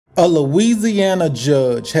A Louisiana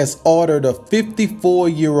judge has ordered a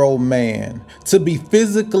 54-year-old man to be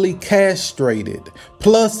physically castrated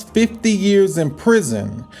plus 50 years in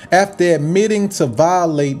prison after admitting to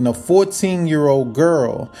violating a 14-year-old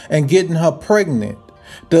girl and getting her pregnant.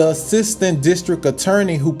 The assistant district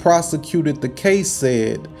attorney who prosecuted the case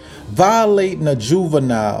said, "Violating a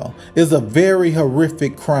juvenile is a very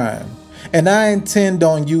horrific crime, and I intend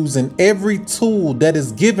on using every tool that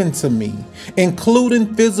is given to me,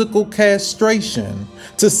 including physical castration,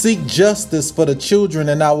 to seek justice for the children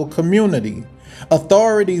in our community."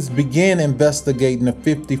 Authorities began investigating the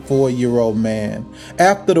 54-year-old man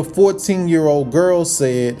after the 14-year-old girl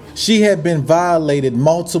said she had been violated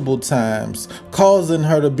multiple times, causing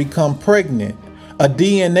her to become pregnant. A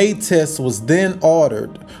DNA test was then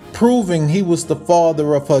ordered, proving he was the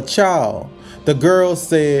father of her child. The girl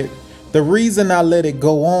said, "The reason I let it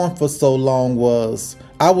go on for so long was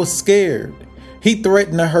I was scared. He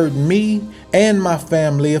threatened to hurt me and my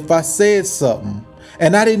family if I said something.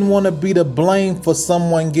 And I didn't want to be to blame for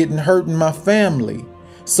someone getting hurt in my family.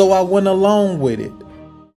 So I went along with it.